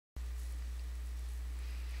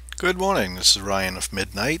Good morning, this is Ryan of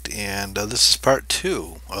MidNite, and this is part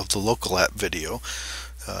 2 of the local app video.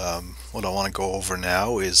 What I want to go over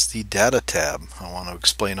now is the data tab. I want to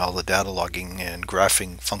explain all the data logging and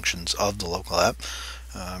graphing functions of the local app.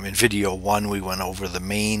 In video 1 we went over the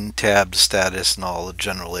main tab, the status, and all the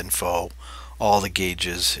general info, all the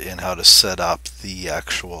gauges, and how to set up the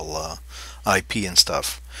actual IP and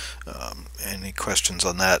stuff. Any questions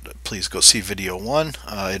on that, please go see video 1.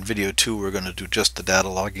 In video 2 we're going to do just the data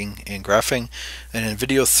logging and graphing, and in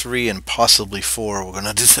video 3 and possibly 4 we're going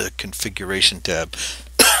to do the configuration tab.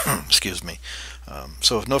 Excuse me.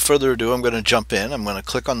 So with no further ado, I'm going to jump in. I'm going to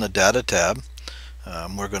click on the data tab.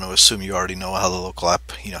 We're going to assume you already know how the local app,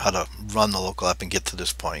 how to run the local app and get to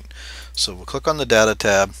this point. So we'll click on the data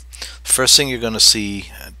tab. First thing you're going to see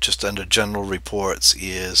just under general reports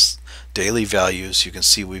is daily values. You can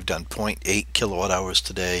see we've done 0.8 kilowatt hours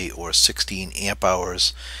today, or 16 amp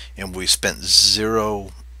hours, and we spent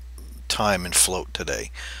 0 time in float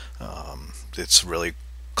today. It's a really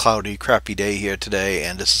cloudy, crappy day here today,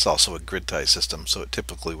 and this is also a grid tie system, so it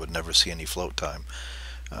typically would never see any float time.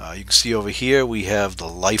 You can see over here we have the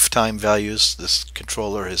lifetime values. This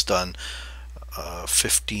controller has done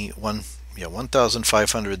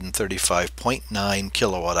 1,535.9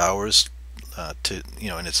 kilowatt hours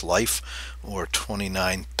in its life, or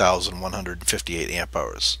 29,158 amp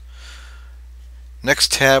hours.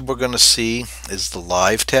 Next tab we're going to see is the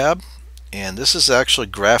live tab, and this is actually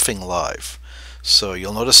graphing live. So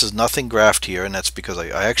you'll notice there's nothing graphed here, and that's because I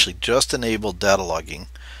actually just enabled data logging.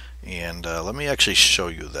 And let me actually show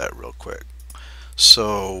you that real quick.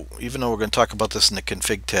 So even though we're going to talk about this in the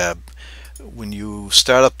config tab, when you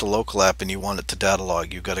start up the local app and you want it to data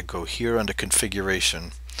log, you've got to go here under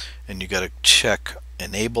configuration and you got to check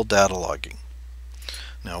enable data logging.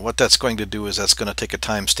 Now what that's going to do is that's going to take a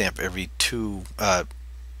timestamp every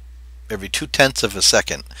 2/10 of a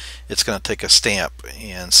second. It's going to take a stamp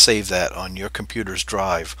and save that on your computer's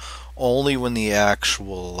drive only when the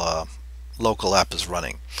actual local app is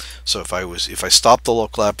running. So if I stop the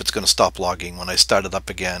local app, it's going to stop logging. When I start it up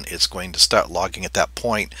again, it's going to start logging at that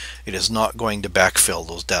point. It is not going to backfill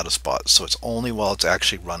those data spots, so it's only while it's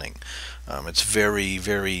actually running. It's very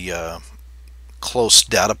close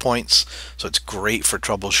data points, so it's great for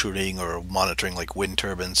troubleshooting or monitoring like wind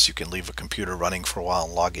turbines. You can leave a computer running for a while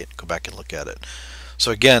and log it, go back and look at it. So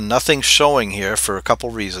again, nothing's showing here for a couple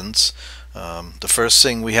reasons. The first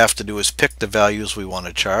thing we have to do is pick the values we want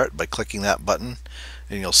to chart by clicking that button,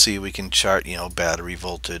 and you'll see we can chart battery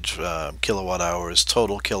voltage, kilowatt hours,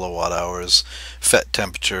 total kilowatt hours, FET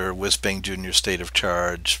temperature, whiz-bang junior state of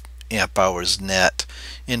charge, amp hours net,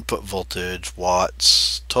 input voltage,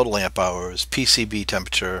 watts, total amp hours, PCB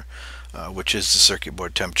temperature, which is the circuit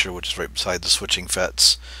board temperature, which is right beside the switching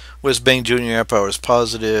FETs, whiz-bang junior amp hours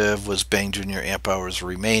positive, whiz-bang junior amp hours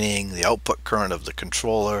remaining, the output current of the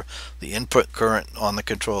controller, the input current on the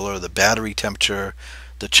controller, the battery temperature,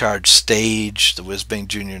 the charge stage, the whiz-bang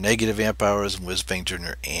junior negative amp hours, and whiz-bang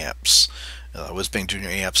junior amps. Whiz-bang junior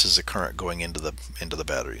amps is the current going into the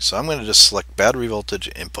battery. So I'm going to just select battery voltage,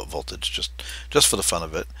 input voltage, just for the fun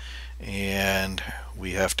of it, and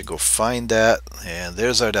we have to go find that, and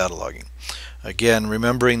there's our data logging. Again,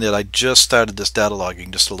 remembering that I just started this data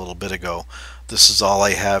logging just a little bit ago. This is all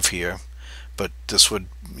I have here, but this would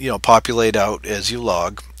populate out as you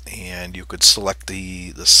log, and you could select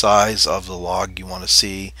the size of the log you want to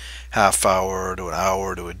see, half hour to an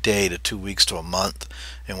hour to a day to 2 weeks to a month,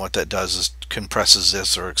 and what that does is compresses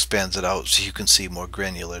this or expands it out so you can see more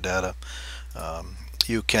granular data.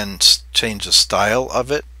 You can change the style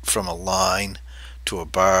of it from a line to a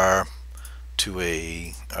bar to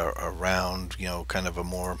a round, kind of a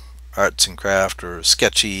more arts and craft or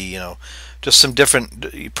sketchy, just some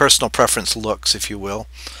different personal preference looks, if you will.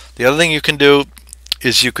 The other thing you can do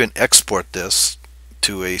is you can export this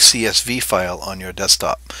to a CSV file on your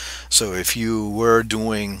desktop. So if you were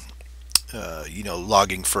doing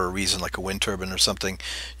logging for a reason like a wind turbine or something,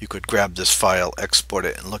 you could grab this file, export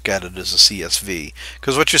it, and look at it as a CSV.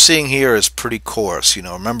 Because what you're seeing here is pretty coarse.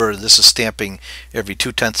 Remember, this is stamping every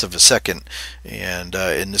 2/10 of a second, and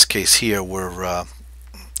in this case here, we're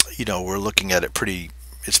looking at it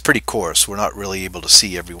it's pretty coarse. We're not really able to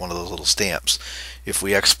see every one of those little stamps. If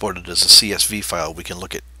we export it as a CSV file, we can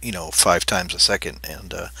look at 5 times a second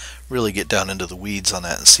and really get down into the weeds on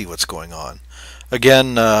that and see what's going on.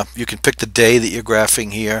 Again, you can pick the day that you're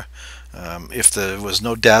graphing here. If there was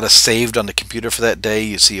no data saved on the computer for that day,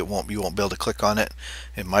 you see you won't be able to click on it.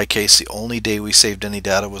 In my case, the only day we saved any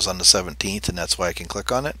data was on the 17th, and that's why I can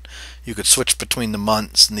click on it. You could switch between the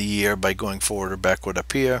months and the year by going forward or backward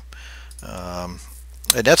up here.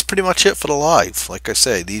 And that's pretty much it for the live. Like I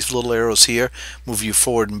say, these little arrows here move you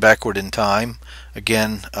forward and backward in time.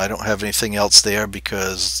 Again, I don't have anything else there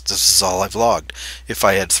because this is all I've logged. If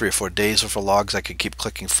I had 3 or 4 days worth of logs, I could keep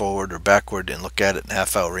clicking forward or backward and look at it in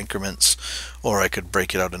half-hour increments, or I could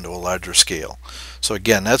break it out into a larger scale. So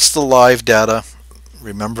again, that's the live data.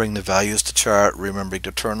 Remembering the values to chart, remembering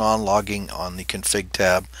to turn on logging on the config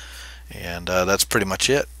tab, and that's pretty much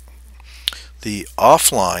it. The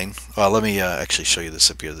offline, let me actually show you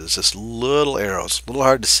this up here. There's this little arrow. It's a little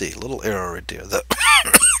hard to see. Little arrow right there. That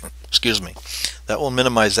excuse me. That will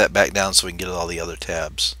minimize that back down so we can get all the other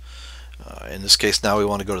tabs. In this case, now we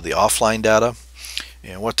want to go to the offline data.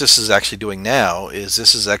 And what this is actually doing now is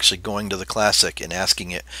this is actually going to the Classic and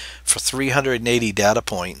asking it for 380 data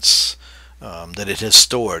points that it has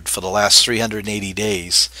stored for the last 380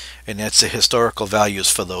 days, and that's the historical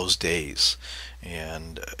values for those days.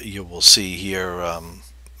 And you will see here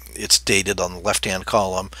it's dated on the left hand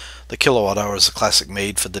column, the kilowatt hours the Classic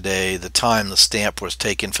made for the day, the time the stamp was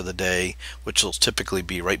taken for the day, which will typically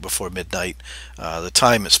be right before midnight, the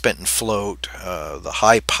time it spent in float, the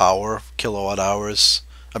high power kilowatts,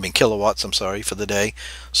 I'm sorry, for the day.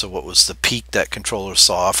 So what was the peak that controller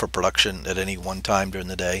saw for production at any one time during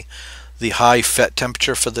the day, the high FET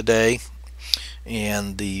temperature for the day,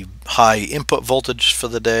 and the high input voltage for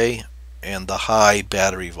the day, and the high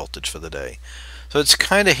battery voltage for the day. So it's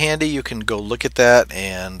kind of handy. You can go look at that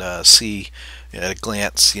and see at a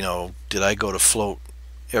glance, did I go to float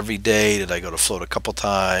every day? Did I go to float a couple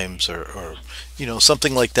times? Or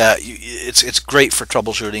something like that. It's great for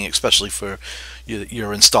troubleshooting, especially for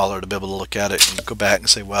your installer to be able to look at it and go back and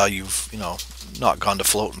say, well, you've not gone to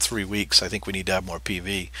float in 3 weeks. I think we need to have more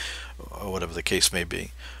PV, or whatever the case may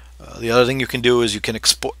be. The other thing you can do is you can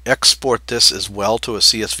export this as well to a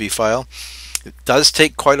CSV file. It does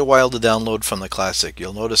take quite a while to download from the Classic.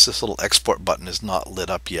 You'll notice this little export button is not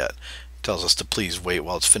lit up yet. It tells us to please wait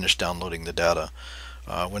while it's finished downloading the data.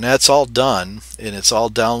 When that's all done and it's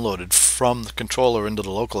all downloaded from the controller into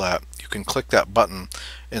the local app, you can click that button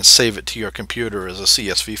and save it to your computer as a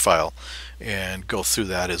CSV file and go through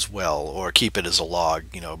that as well, or keep it as a log,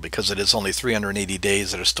 because it is only 380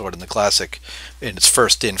 days that are stored in the Classic and it's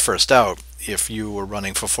first in, first out. If you were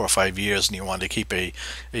running for 4 or 5 years and you wanted to keep a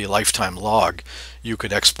lifetime log, you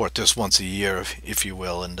could export this once a year, if you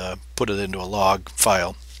will, and put it into a log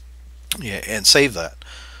file, and save that.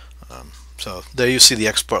 So there you see the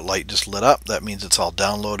export light just lit up. That means it's all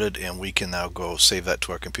downloaded, and we can now go save that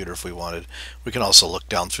to our computer if we wanted. We can also look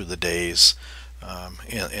down through the days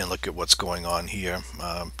and look at what's going on here.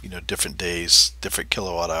 Different days, different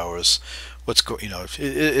kilowatt hours.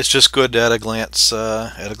 It's just good at a glance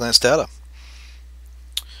data.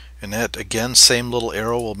 And that, again, same little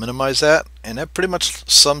arrow will minimize that, and that pretty much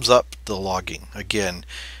sums up the logging. Again,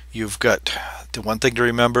 you've got the one thing to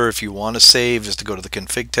remember if you want to save is to go to the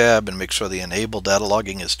config tab and make sure the enable data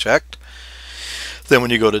logging is checked. Then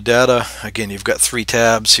when you go to data, again, you've got 3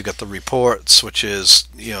 tabs. You've got the reports, which is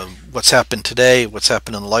what's happened today, what's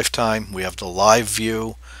happened in the lifetime. We have the live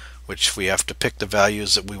view, which we have to pick the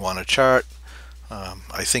values that we want to chart.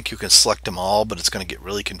 I think you can select them all, but it's going to get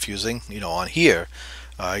really confusing on here.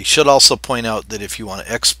 I should also point out that if you want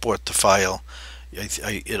to export the file,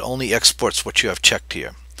 it only exports what you have checked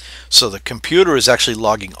here. So the computer is actually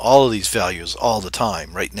logging all of these values all the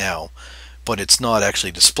time right now, but it's not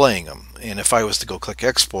actually displaying them. And if I was to go click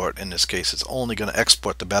export, in this case, it's only going to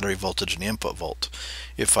export the battery voltage and the input volt.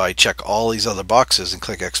 If I check all these other boxes and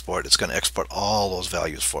click export, it's going to export all those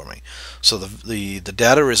values for me. So the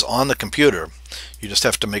data is on the computer. You just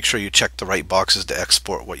have to make sure you check the right boxes to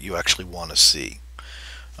export what you actually want to see.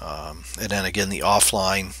 And then again, the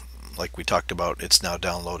offline, like we talked about, it's now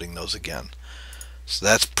downloading those again. So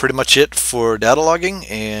that's pretty much it for data logging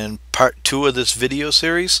and part 2 of this video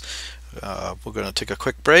series. We're going to take a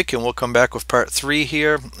quick break and we'll come back with part 3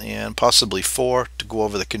 here and possibly 4 to go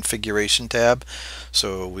over the configuration tab.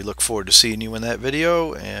 So we look forward to seeing you in that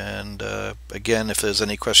video, and again, if there's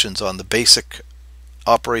any questions on the basic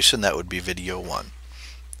operation, that would be video 1.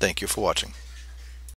 Thank you for watching.